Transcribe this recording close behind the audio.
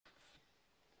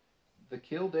The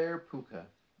Kildare Pooka,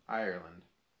 Ireland.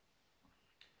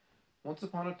 Once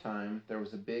upon a time there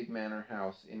was a big manor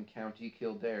house in County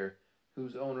Kildare,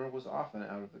 whose owner was often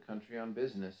out of the country on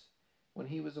business. When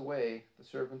he was away, the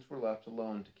servants were left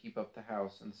alone to keep up the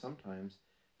house, and sometimes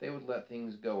they would let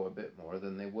things go a bit more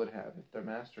than they would have if their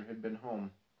master had been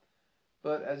home.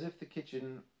 But as if the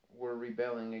kitchen were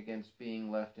rebelling against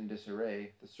being left in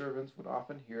disarray, the servants would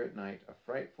often hear at night a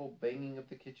frightful banging of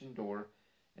the kitchen door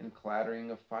and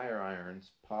clattering of fire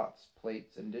irons, pots,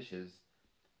 plates, and dishes.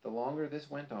 The longer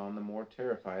this went on, the more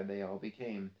terrified they all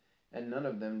became, and none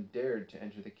of them dared to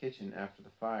enter the kitchen after the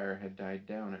fire had died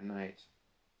down at night.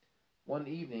 One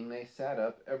evening they sat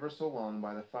up ever so long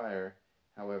by the fire,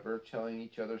 however, telling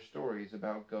each other stories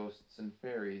about ghosts and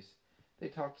fairies. They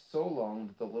talked so long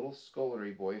that the little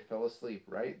scullery boy fell asleep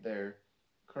right there,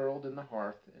 curled in the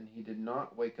hearth, and he did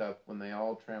not wake up when they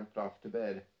all tramped off to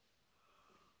bed.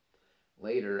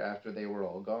 Later, after they were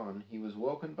all gone, he was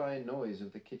woken by a noise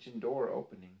of the kitchen door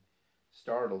opening.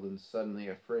 Startled and suddenly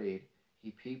afraid,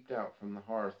 he peeped out from the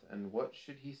hearth, and what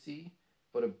should he see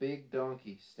but a big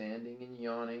donkey standing and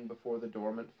yawning before the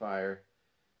dormant fire.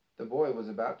 The boy was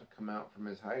about to come out from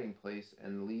his hiding place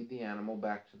and lead the animal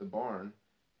back to the barn,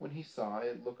 when he saw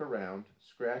it look around,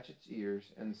 scratch its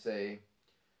ears, and say,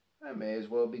 "I may as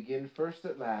well begin first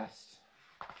at last."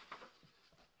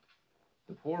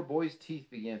 The poor boy's teeth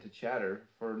began to chatter,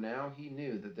 for now he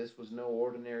knew that this was no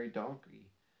ordinary donkey,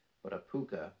 but a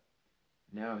Pooka.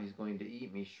 "Now he's going to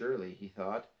eat me, surely," he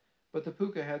thought. But the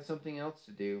Pooka had something else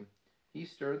to do. He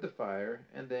stirred the fire,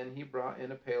 and then he brought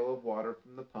in a pail of water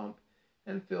from the pump,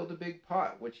 and filled a big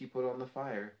pot, which he put on the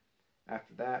fire.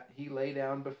 After that he lay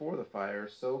down before the fire,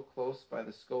 so close by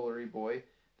the scullery boy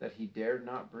that he dared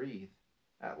not breathe.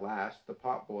 At last the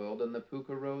pot boiled, and the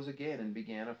Pooka rose again and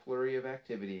began a flurry of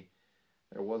activity.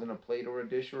 There wasn't a plate or a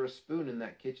dish or a spoon in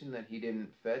that kitchen that he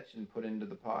didn't fetch and put into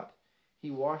the pot. He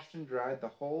washed and dried the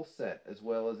whole set as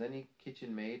well as any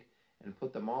kitchen maid, and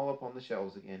put them all up on the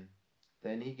shelves again.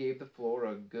 Then he gave the floor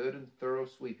a good and thorough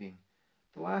sweeping.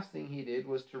 The last thing he did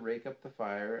was to rake up the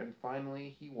fire, and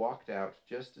finally he walked out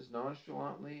just as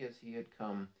nonchalantly as he had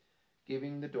come,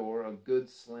 giving the door a good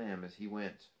slam as he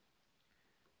went.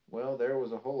 Well, there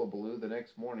was a hullabaloo the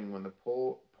next morning when the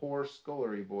poor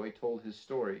scullery boy told his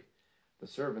story. The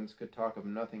servants could talk of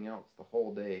nothing else the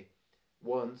whole day.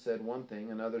 One said one thing,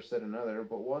 another said another,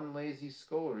 but one lazy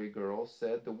scullery girl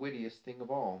said the wittiest thing of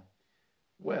all.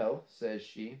 "Well," says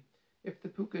she, "if the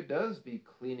Pooka does be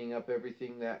cleaning up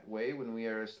everything that way when we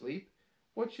are asleep,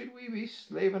 what should we be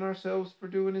slaving ourselves for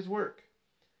doing his work?"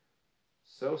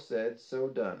 So said, so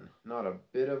done. Not a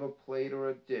bit of a plate or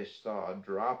a dish saw a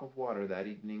drop of water that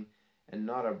evening, and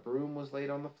not a broom was laid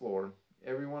on the floor.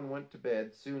 Everyone went to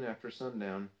bed soon after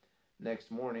sundown.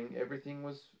 Next morning everything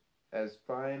was as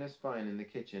fine in the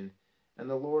kitchen, and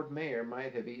the Lord Mayor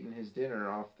might have eaten his dinner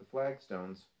off the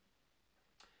flagstones.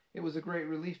 It was a great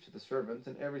relief to the servants,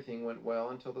 and everything went well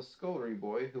until the scullery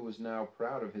boy, who was now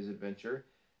proud of his adventure,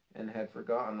 and had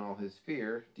forgotten all his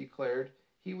fear, declared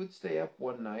he would stay up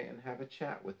one night and have a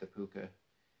chat with the Pooka.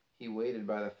 He waited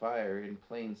by the fire in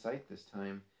plain sight this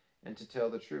time, and to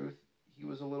tell the truth, he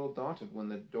was a little daunted when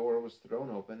the door was thrown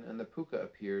open and the Pooka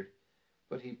appeared.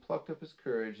 But he plucked up his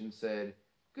courage and said,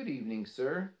 "Good evening,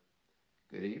 sir."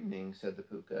 "Good evening," said the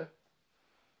Pooka.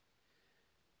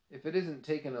 "If it isn't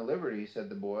taking a liberty," said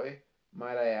the boy,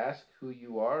 "might I ask who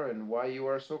you are and why you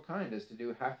are so kind as to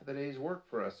do half of the day's work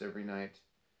for us every night?"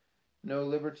 "No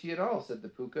liberty at all," said the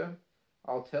Pooka.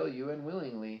 "I'll tell you, and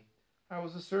willingly. I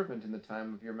was a servant in the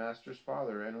time of your master's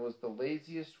father, and was the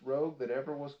laziest rogue that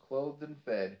ever was clothed and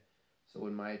fed. So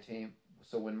when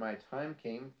my time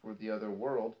came for the other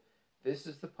world, this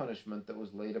is the punishment that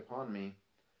was laid upon me.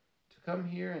 To come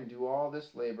here and do all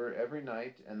this labor every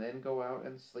night, and then go out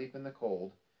and sleep in the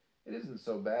cold. It isn't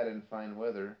so bad in fine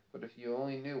weather, but if you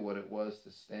only knew what it was to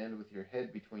stand with your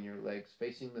head between your legs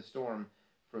facing the storm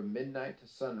from midnight to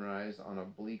sunrise on a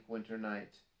bleak winter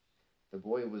night." The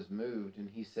boy was moved, and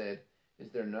he said,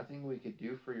 "Is there nothing we could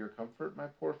do for your comfort, my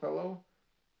poor fellow?"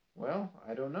 "Well,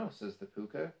 I don't know," says the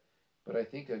Pooka, "but I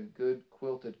think a good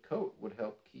quilted coat would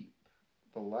help keep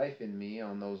the life in me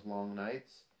on those long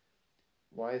nights."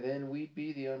 "Why, then we'd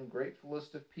be the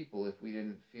ungratefullest of people if we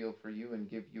didn't feel for you and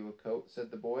give you a coat,"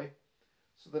 said the boy.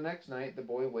 So the next night the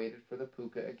boy waited for the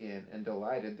Pooka again, and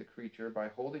delighted the creature by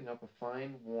holding up a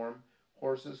fine, warm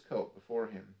horse's coat before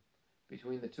him.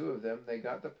 Between the two of them they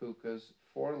got the Pooka's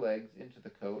 4 legs into the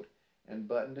coat, and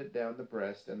buttoned it down the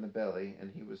breast and the belly,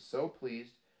 and he was so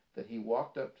pleased that he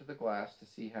walked up to the glass to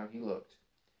see how he looked.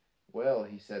 "Well,"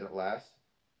 he said at last,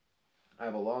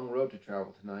 "I've a long road to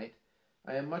travel tonight,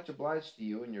 I am much obliged to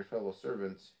you and your fellow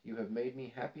servants. You have made me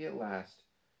happy at last.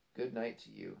 Good night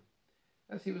to you."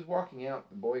 As he was walking out,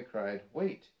 the boy cried,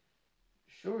 "Wait!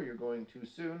 Sure you're going too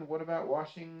soon. What about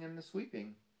washing and the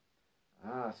sweeping?"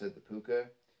 "Ah," said the Pooka,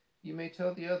 "you may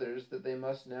tell the others that they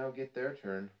must now get their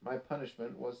turn. My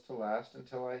punishment was to last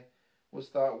until I was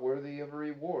thought worthy of a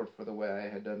reward for the way I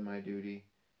had done my duty.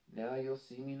 Now you'll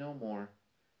see me no more."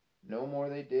 No more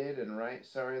they did, and right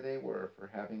sorry they were for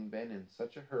having been in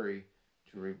such a hurry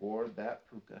to reward that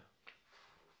Pooka.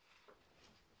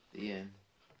 The end.